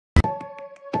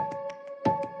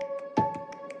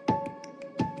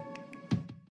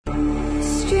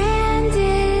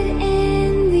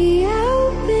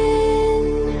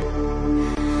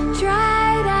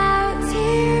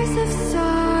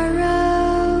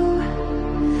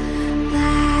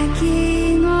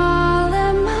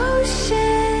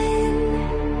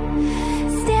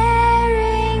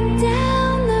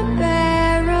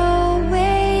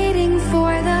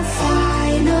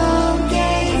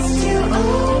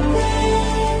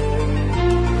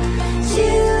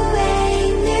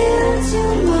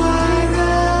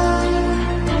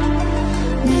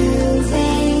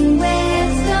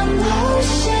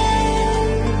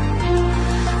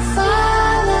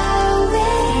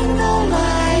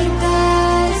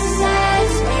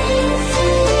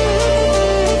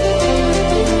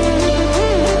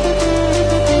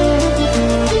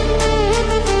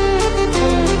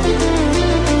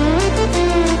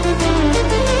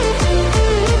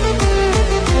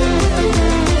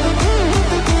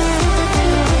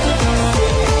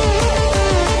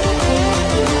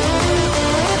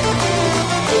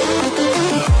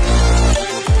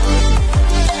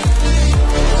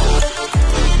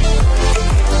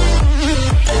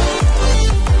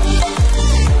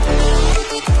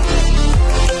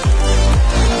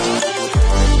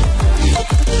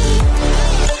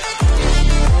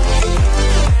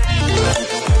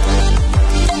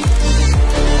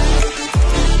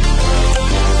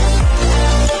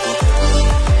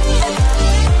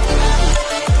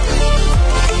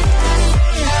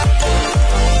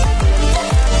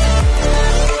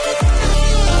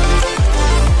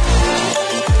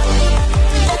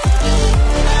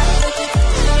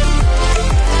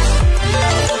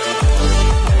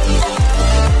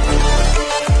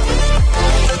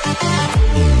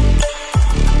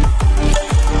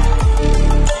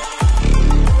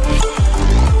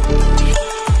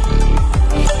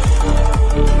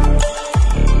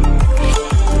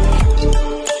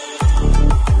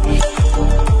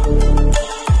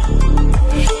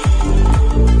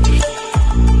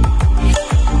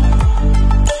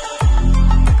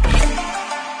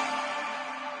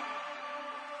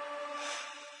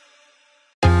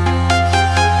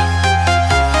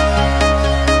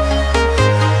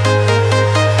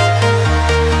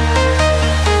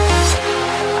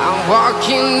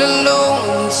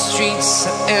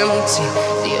empty.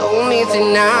 The only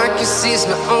thing I can see is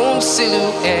my own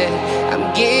silhouette.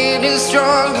 I'm getting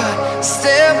stronger,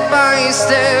 step by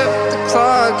step. The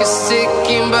clock is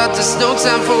ticking, but there's no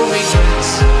time for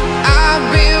regrets. I've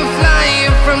been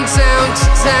flying from town to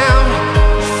town,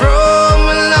 from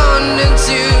London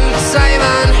to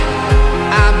Taiwan.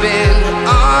 I've been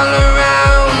all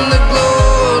around the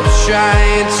globe,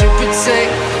 trying to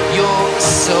protect your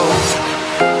soul.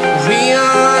 We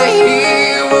are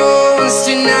heroes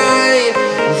tonight.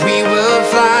 We will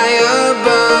fly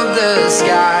above the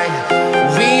sky.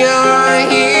 We are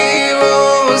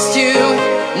heroes tonight.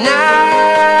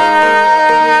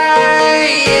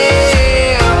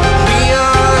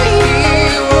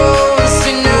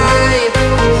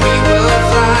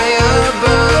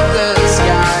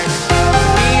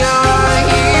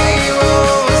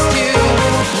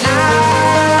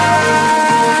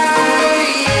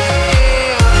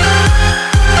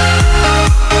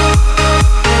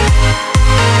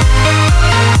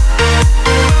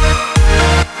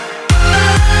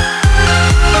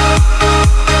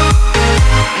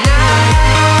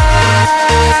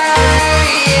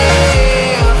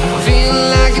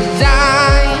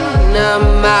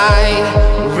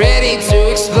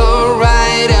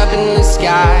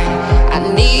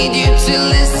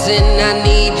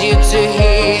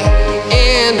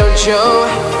 Show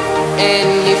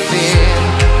any fear.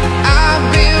 I've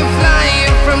been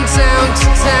flying from town to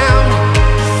town,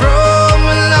 from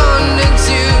London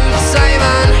to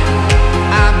Taiwan.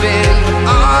 I've been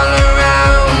all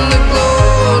around the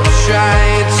globe,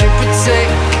 trying to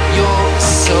protect your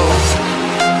soul.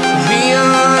 We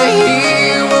are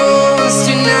heroes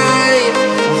tonight.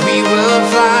 We will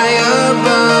fly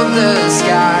above the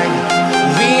sky.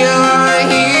 We are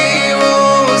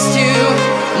heroes tonight.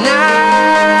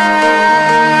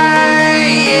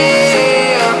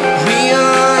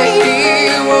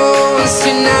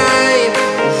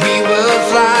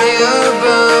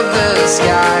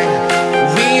 Sky.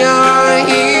 We are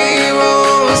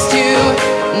heroes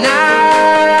tonight.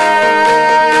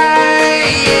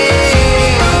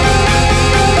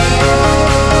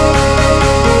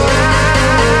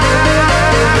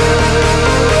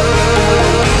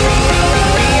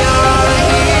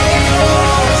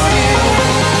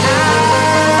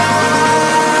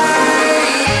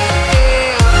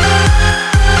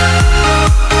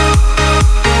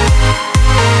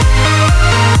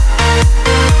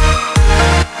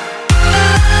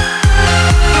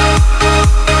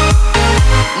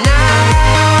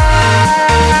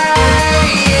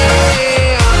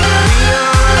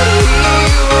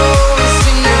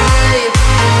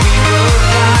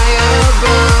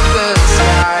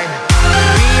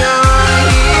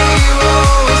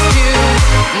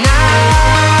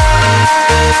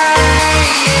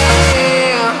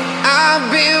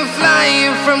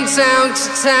 Town to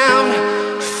town,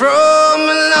 from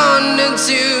London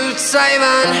to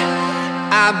Taiwan.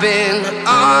 I've been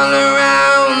all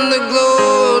around the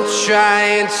globe,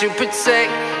 trying to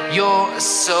protect your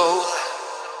soul.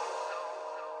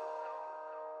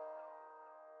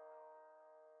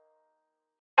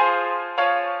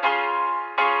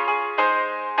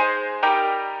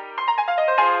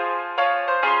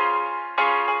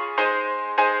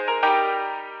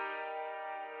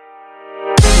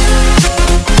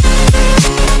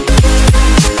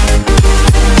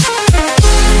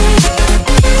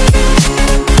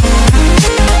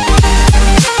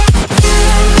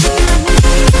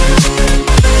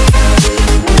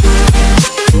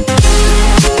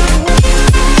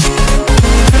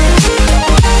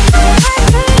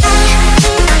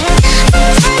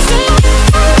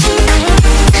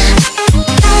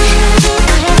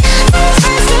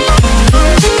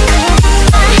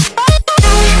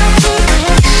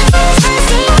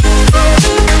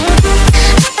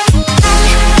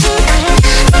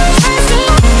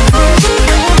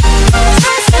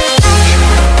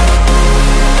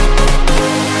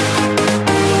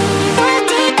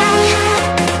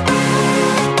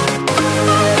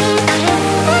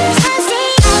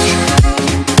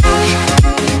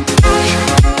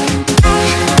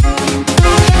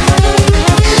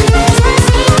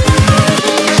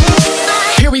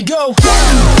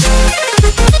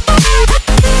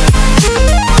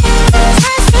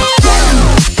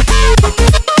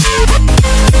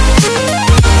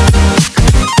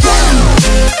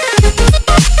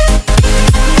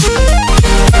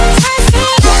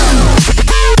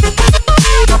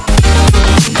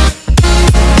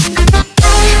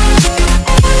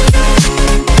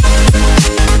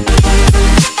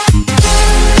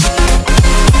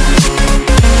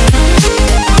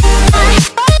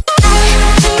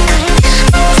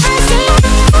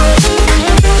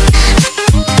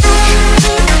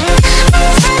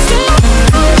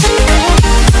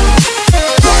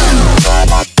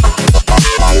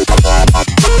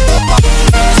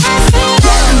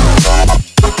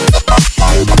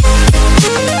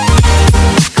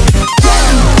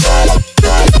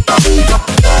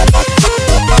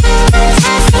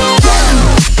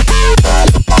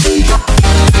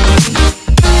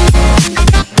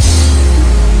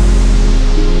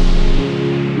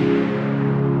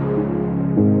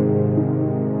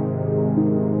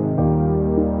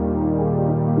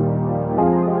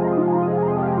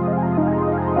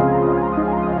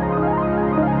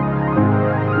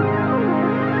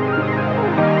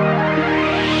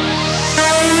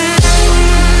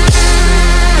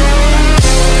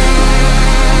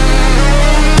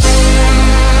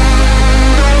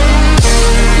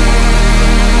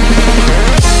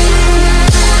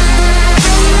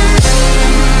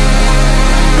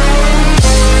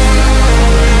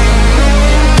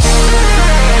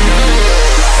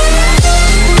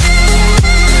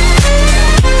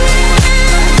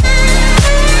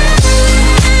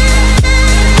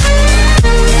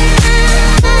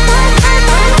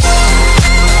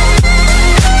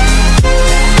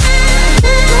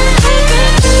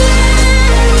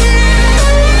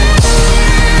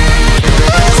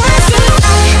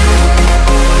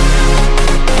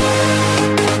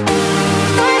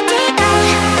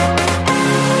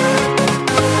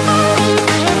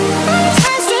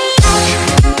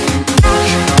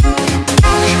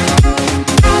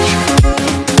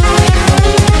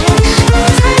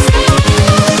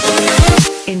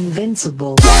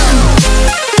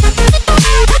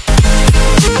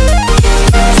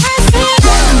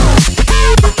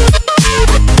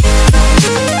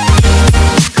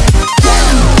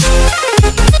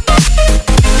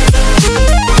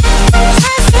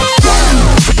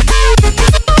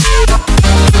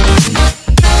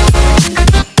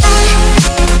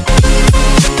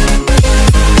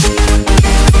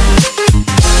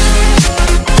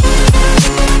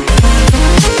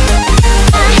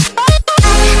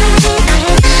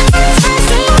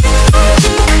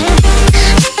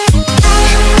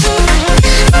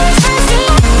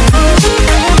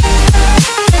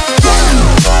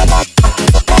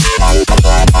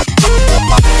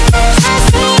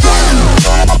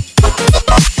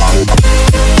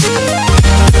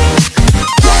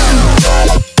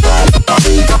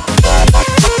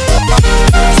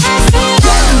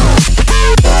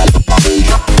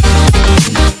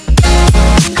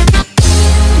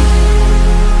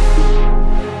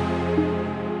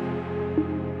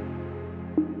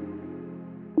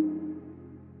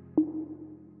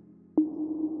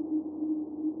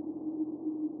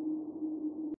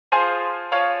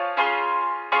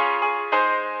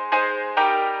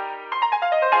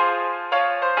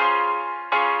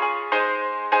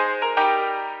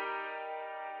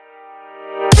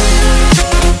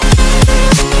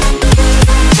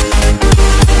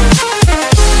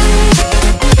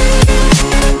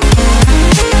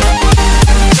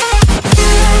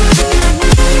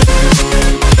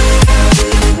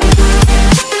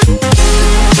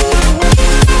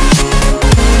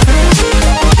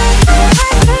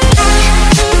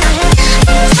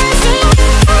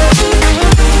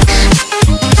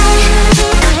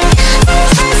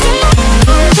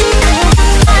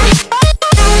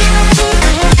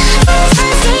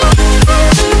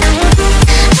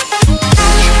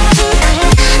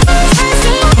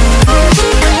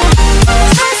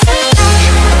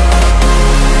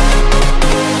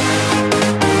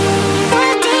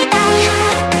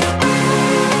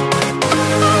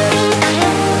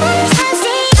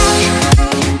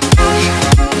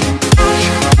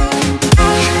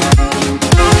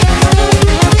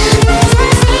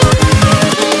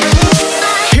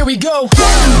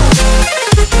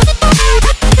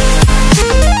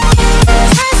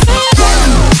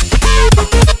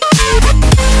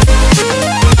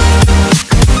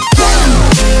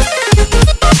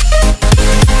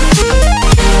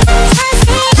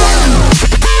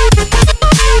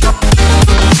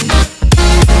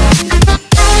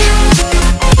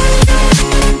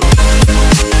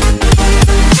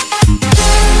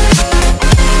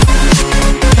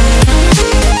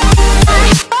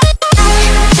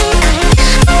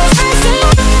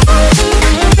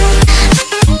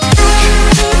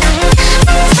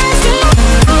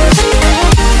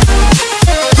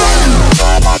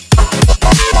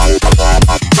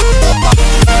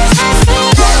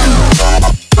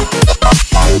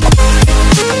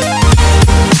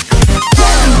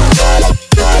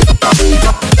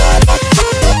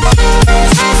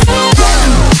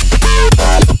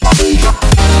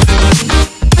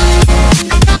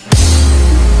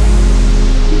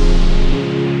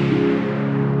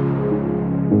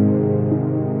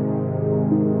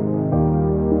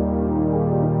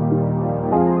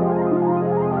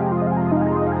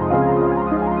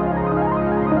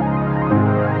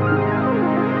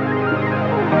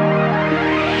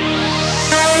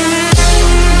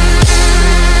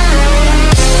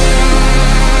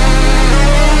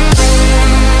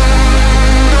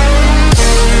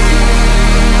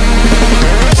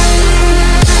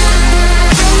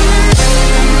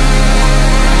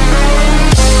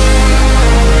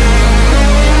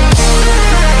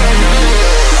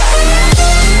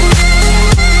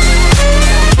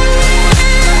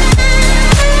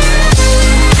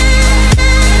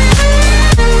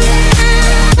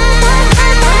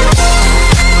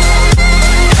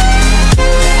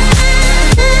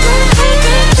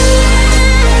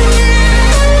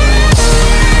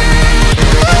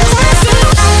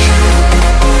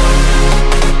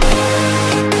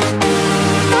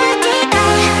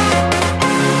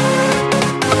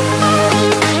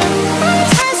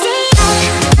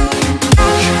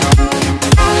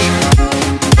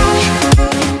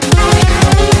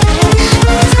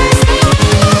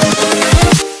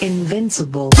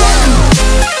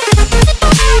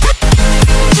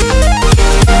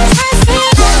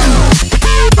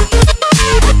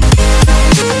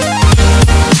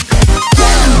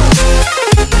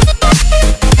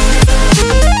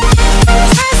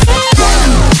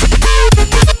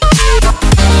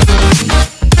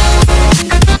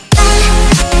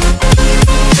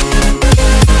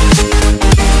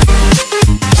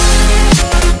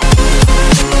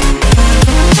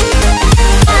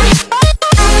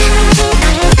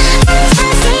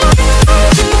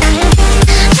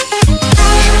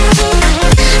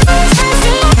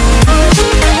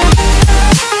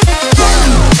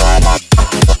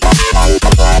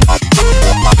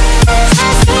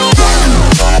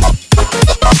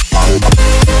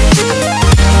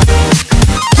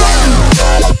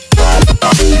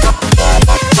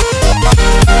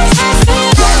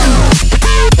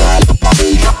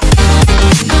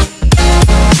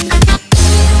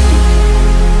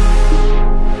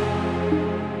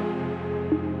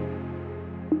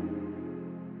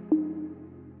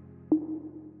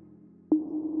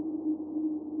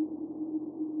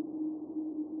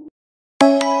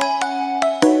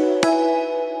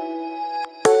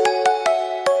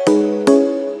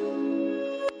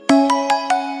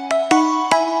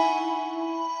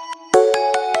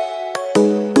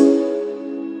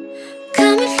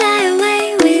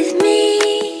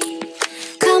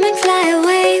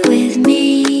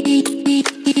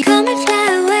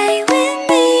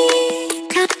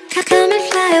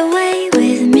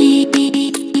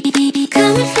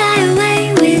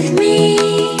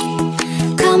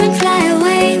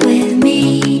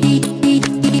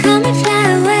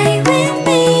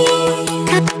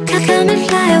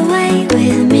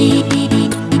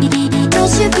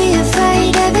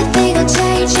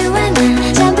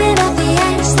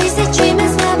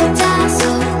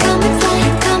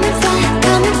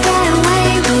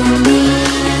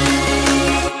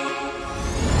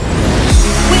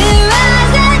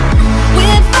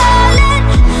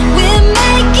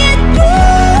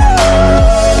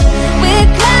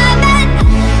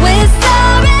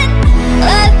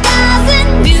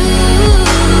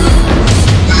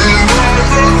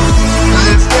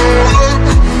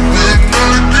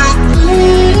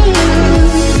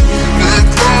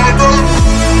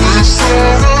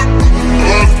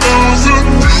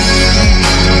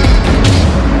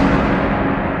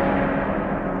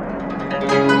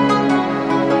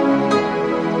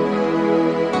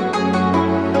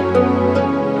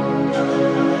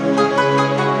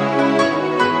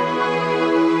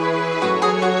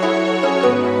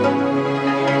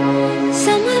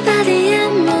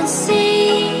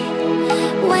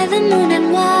 the moon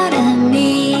and water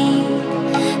me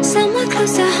somewhere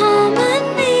close to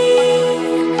harmony.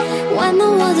 When the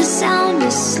world is sound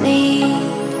asleep,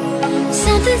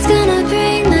 something's gonna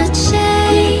bring the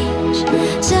change.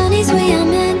 Journeys we are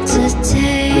meant to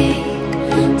take,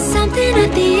 something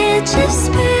at the edge of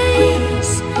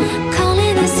space,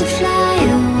 calling us to fly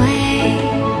away.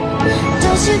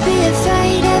 Don't you be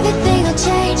afraid, everything will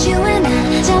change. You and I,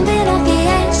 jumping off the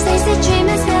edge. They say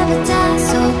dreamers never die,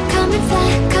 so come and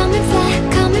fly, come and fly,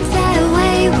 come and fly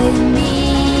away with me.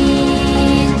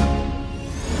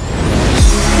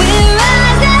 We're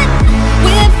rising,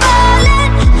 we're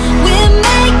falling, we're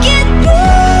making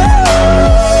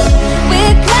moves.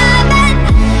 We're climbing,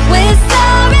 we're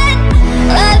soaring,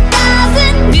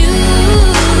 1,000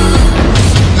 views.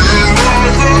 We're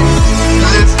rising,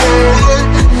 we're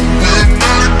falling,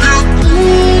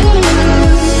 we're making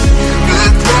moves.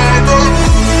 We're climbing,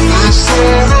 we're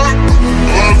soaring,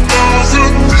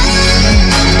 1,000 views.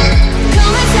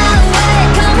 Come and fly away,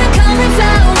 come and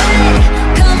fly away,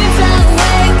 come and fly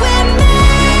away with me.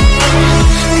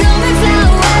 Come and fly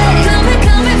away,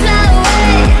 come and fly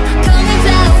away, come and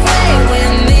fly away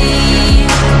with me.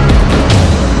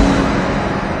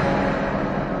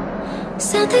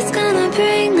 Something's gonna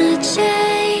bring the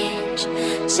change.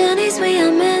 Journeys we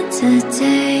are meant to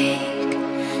take,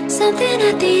 something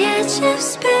at the edge of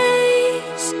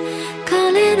space,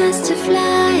 calling us to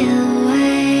fly away.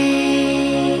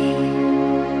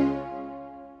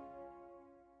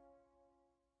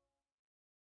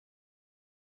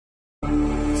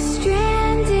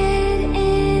 Stranded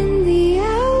in the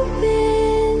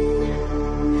open,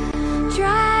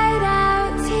 dried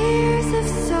out tears of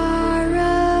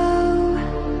sorrow,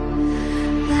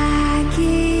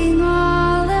 lacking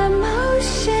all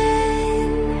emotion,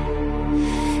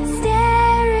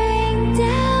 staring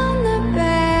down the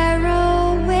barrel,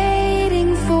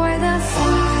 waiting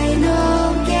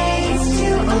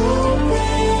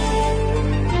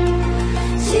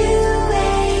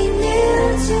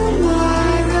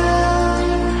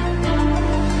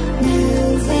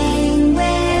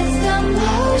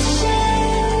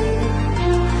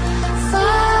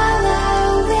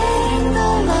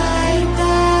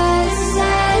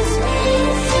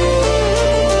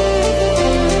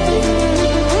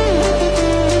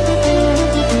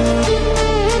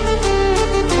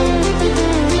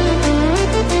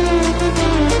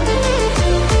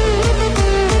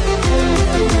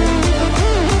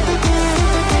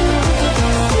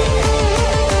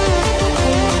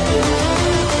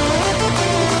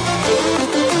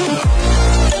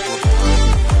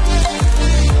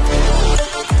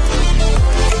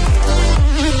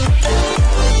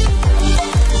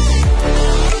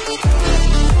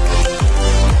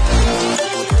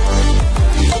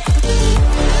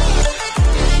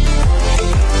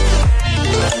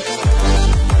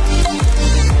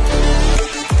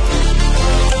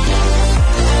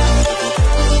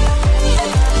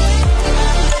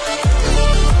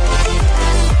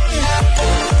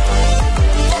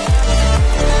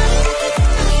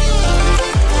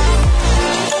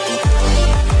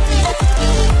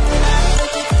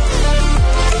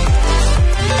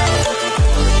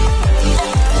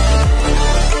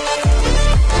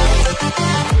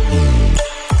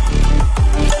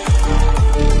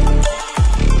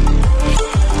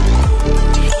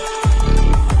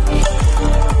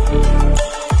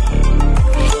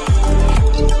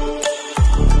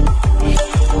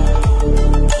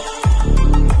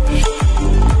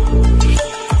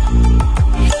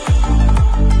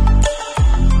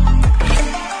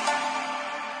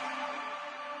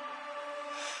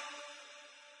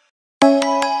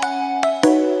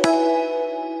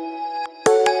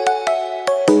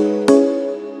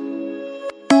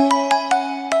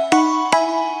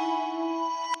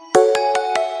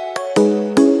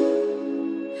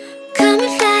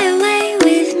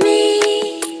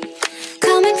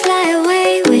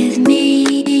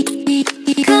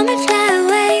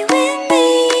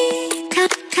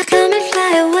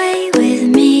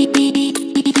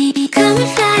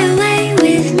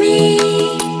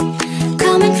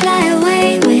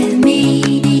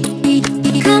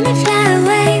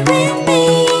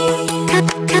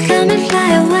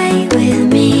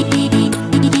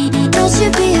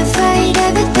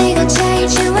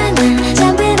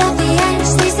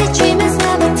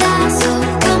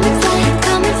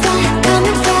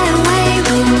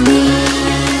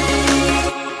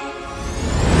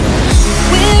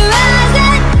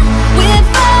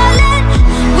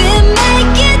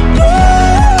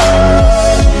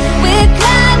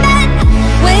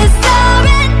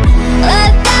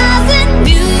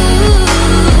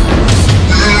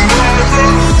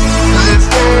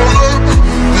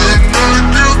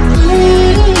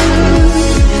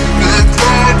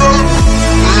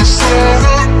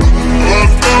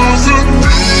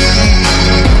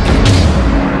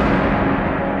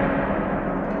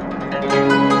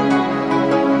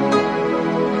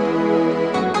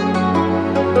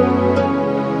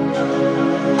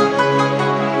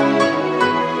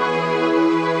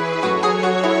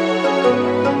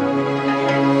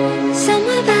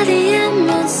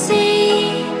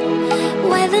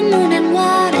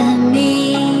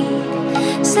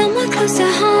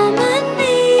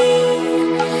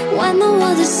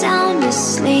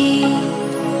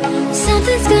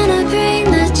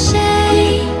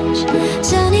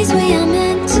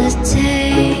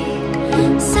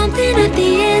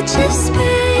of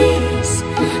space,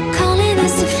 calling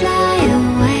us to fly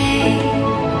away.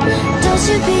 Don't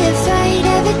you be afraid,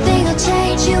 everything will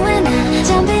change. You and I,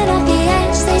 jumping off the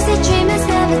edge. They say dreamers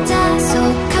never die, so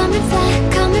come and fly,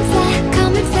 come and fly,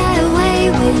 come and fly away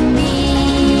with me.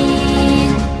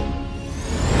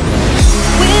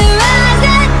 We're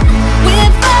rising,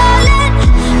 we're falling,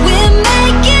 we're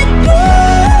making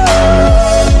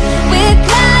moves. We're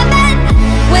climbing,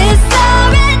 we're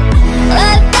soaring,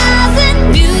 1,000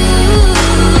 views.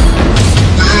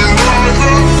 We're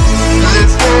rising, we're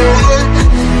falling, we're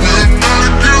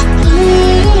making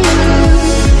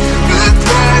moves. We're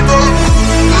climbing,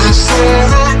 we're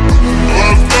soaring,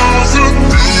 1,000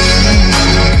 views.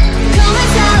 Come and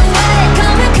fly away,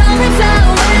 come and fly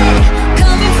away,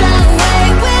 come and fly away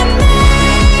with me.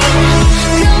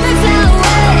 Come and fly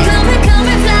away, come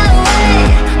and fly away,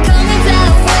 come and fly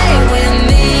away with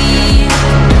me.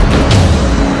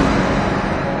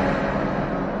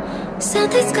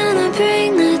 Something's gonna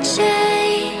bring the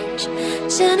change,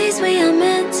 journeys we are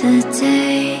meant to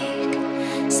take.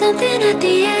 Something at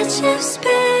the edge of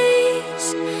space,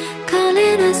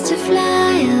 calling us to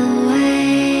fly away.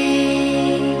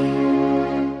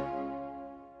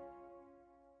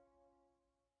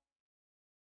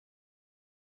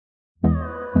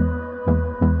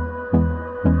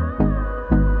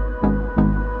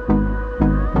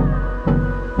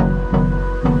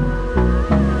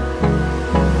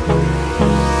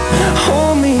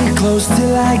 Hold me close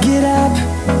till I get up.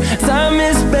 Time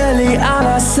is barely on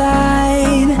our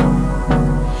side.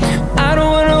 I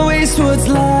don't wanna waste what's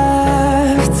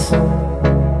left.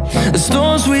 The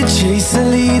storms we chase are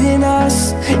leading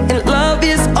us, and love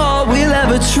is all we'll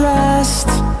ever trust.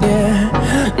 Yeah,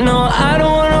 no, I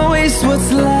don't wanna waste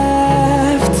what's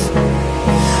left.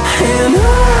 And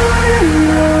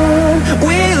on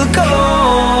we'll go,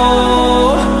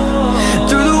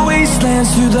 through the wastelands,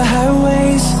 through the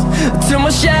highways, till my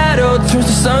shadow turns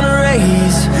to sun